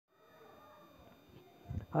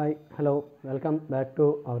Hi, hello, welcome back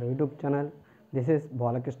to our YouTube channel. This is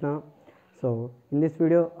Balakrishna. So, in this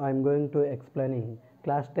video, I am going to explaining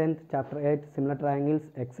class 10th chapter 8 similar triangles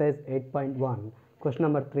exercise 8.1 question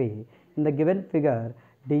number 3. In the given figure,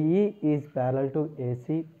 DE is parallel to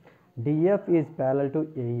AC, DF is parallel to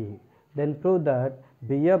AE. Then prove that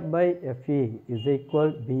BF by FE is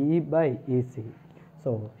equal BE by EC.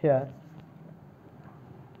 So, here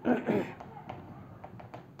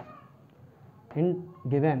in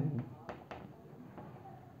given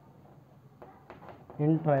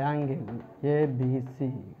in triangle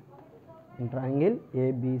ABC, in triangle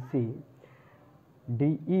ABC,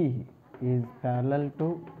 DE is parallel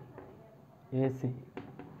to AC.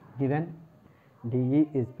 Given DE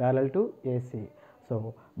is parallel to AC.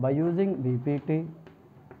 So, by using BPT,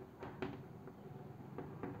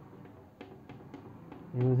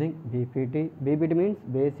 BPT means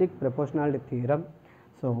basic proportionality theorem.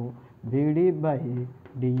 So, BD by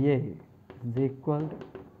DA is equal to,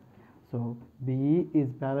 so BE is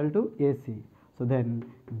parallel to AC. So then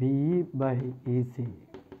BE by EC,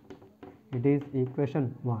 it is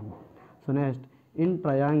equation 1. So next, in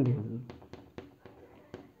triangle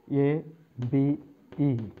ABE,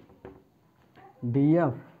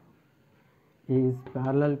 DF is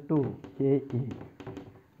parallel to AE.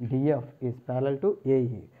 DF is parallel to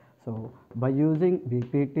AE. So by using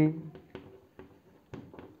BPT,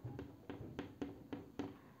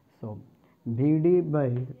 so BD by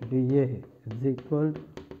DA is equal to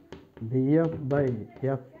BF by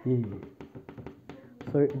FE.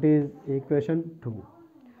 So it is equation 2.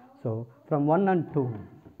 So from 1 and 2,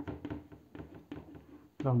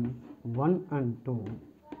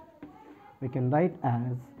 we can write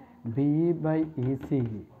as BE by EC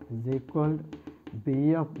is equal to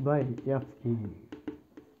BF by FE.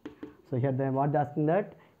 So here they are what asking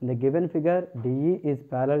that in the given figure DE is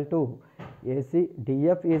parallel to AC,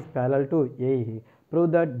 DF is parallel to AE.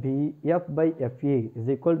 Prove that BF by FE is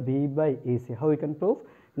equal to B by EC. How we can prove?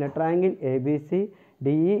 In a triangle ABC,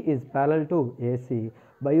 DE is parallel to AC.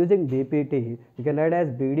 By using BPT, we can write as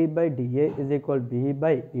BD by DA is equal to B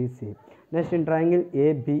by EC. Next, in triangle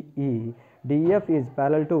ABE, DF is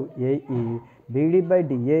parallel to AE. BD by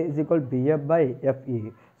DA is equal to BF by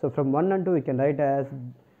FE. So from 1 and 2, we can write as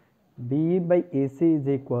BE by EC is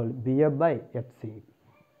equal to BF by FC.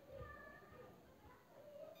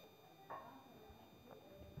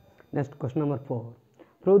 Next, question number 4.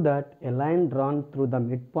 Prove that a line drawn through the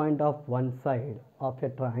midpoint of one side of a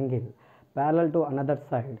triangle parallel to another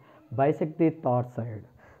side bisect the third side.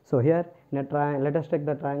 So here in a triangle, let us take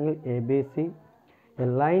the triangle ABC. A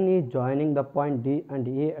line is joining the point D and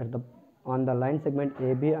E on the line segment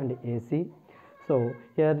AB and AC. So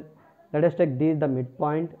here let us take D is the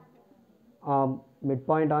midpoint on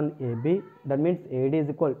AB. That means AD is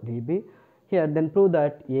equal to DB. Here then prove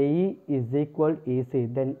that AE is equal to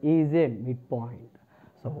EC, then E is a midpoint.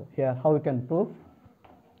 So here how we can prove?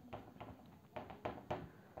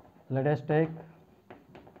 Let us take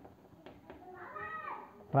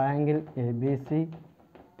triangle ABC,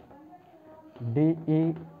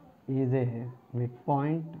 DE is a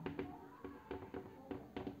midpoint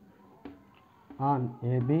on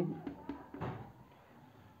AB.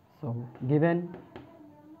 So given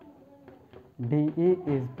DE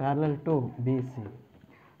is parallel to BC.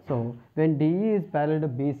 So when DE is parallel to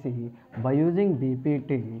BC, by using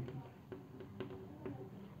BPT,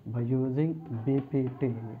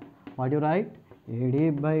 what you write?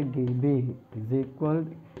 AD by DB is equal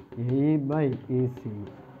to AE by EC.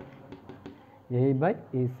 AE by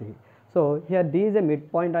EC. So here D is a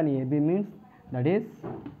midpoint on AB means that is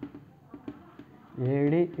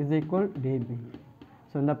AD is equal to DB.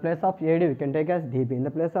 So in the place of AD we can take as DB. In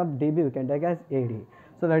the place of DB we can take as AD.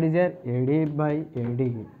 So that is here AD by AD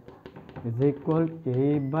is equal to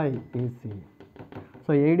AE by EC.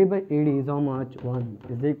 So AD by AD is how much? 1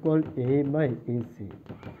 is equal to AE by EC.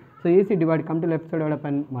 So EC divide, come to left side divide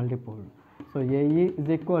and multiple. So AE is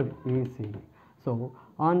equal to EC. So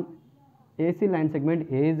on AC line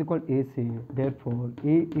segment A is equal to EC. Therefore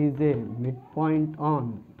E is a midpoint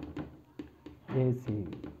on AC.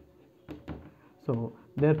 So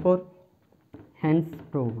therefore hence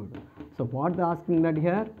proved. So what they are asking that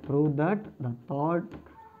here? Prove that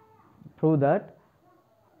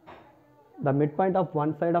the midpoint of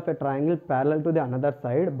one side of a triangle parallel to the another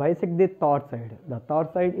side bisect the third side. The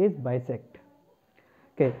third side is bisect.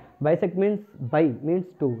 Okay, bisect means bi means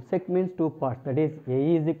 2, sect means 2 parts, that is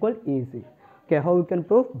AE is equal to EC. Okay, how we can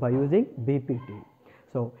prove? By using BPT.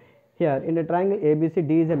 So here in a triangle ABC,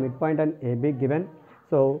 D is a midpoint on AB given.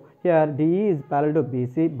 So here DE is parallel to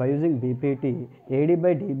BC. By using BPT, AD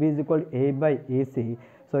by DB is equal to A by EC.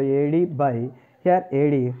 So AD by Here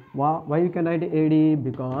AD, why you can write AD?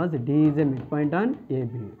 Because D is a midpoint on AB.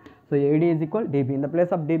 So AD is equal DB. In the place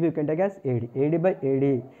of DB you can take as AD. AD by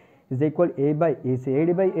AD is equal A by AC.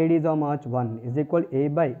 AD by AD is how much? 1 is equal A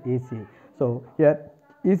by AC. So here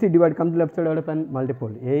EC divide comes to left side of and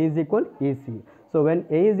multiple. A is equal EC. So when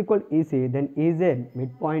A is equal EC, then E is a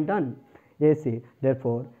midpoint on AC.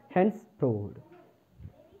 Therefore, hence proved.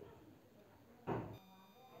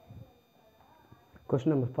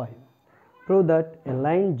 Question number 5. Prove that a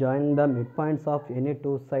line joining the midpoints of any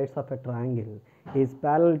two sides of a triangle is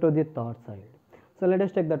parallel to the third side. So let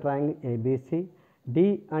us take the triangle ABC.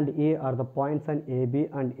 D and E are the points on AB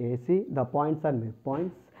and AC. The points are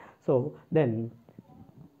midpoints. So then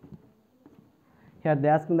here they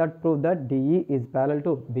are asking that prove that DE is parallel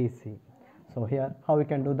to BC. So here how we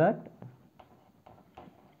can do that?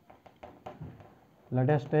 Let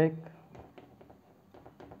us take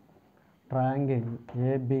triangle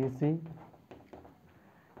ABC.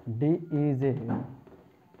 D is a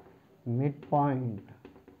midpoint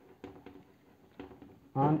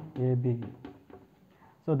on AB.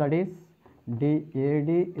 So that is DAD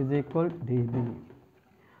is equal DB.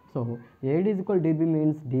 So AD is equal DB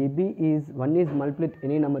means DB is 1 is multiplied with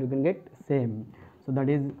any number you can get same. So that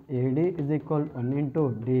is AD is equal 1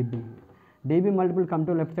 into DB. DB multiple come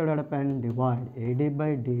to left side up and divide. AD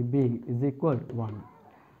by DB is equal 1.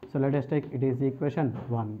 So let us take it is equation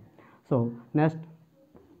 1. So next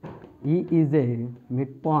E is a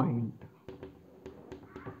midpoint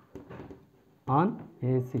on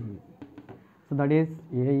AC. So that is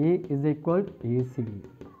AE is equal EC.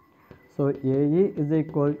 So AE is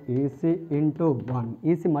equal EC into 1.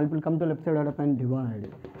 EC multiple come to left side up and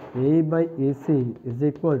divide. AE by EC is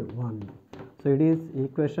equal 1. So it is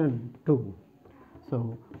equation 2.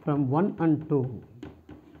 So from 1 and 2,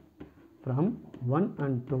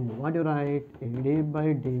 what you write? AD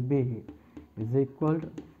by DB is equal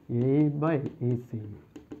AE by EC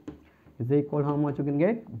is equal how much you can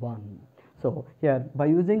get? 1. So here by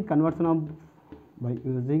using conversion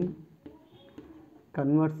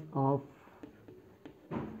of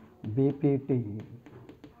BPT,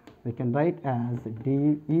 we can write as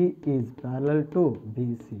DE is parallel to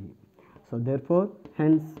BC. So therefore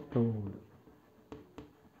hence proved.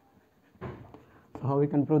 So how we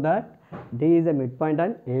can prove that? D is a midpoint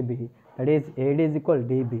on AB, that is AD is equal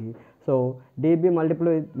DB. So DB multiple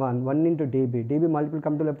with 1 into DB. DB multiple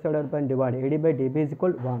come to left side up and divide. AD by DB is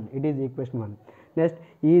equal 1. It is equation 1. Next,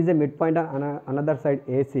 E is a midpoint on another side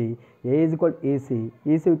AC. A is equal EC.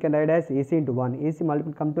 EC we can write as EC into 1. EC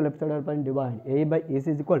multiple come to left side up and divide. A by EC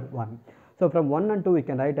is equal 1. So from 1 and 2 we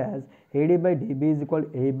can write as AD by DB is equal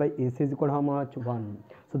A by EC is equal how much? 1.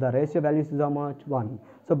 So the ratio values is how much? 1.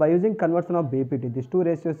 So by using conversion of BPT, these two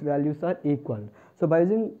ratios values are equal. So by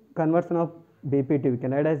using conversion of BPT, we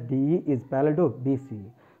can write as DE is parallel to BC.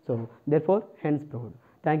 So therefore hence proved.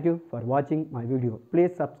 Thank you for watching my video.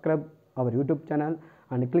 Please subscribe our YouTube channel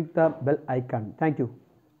and click the bell icon. Thank you.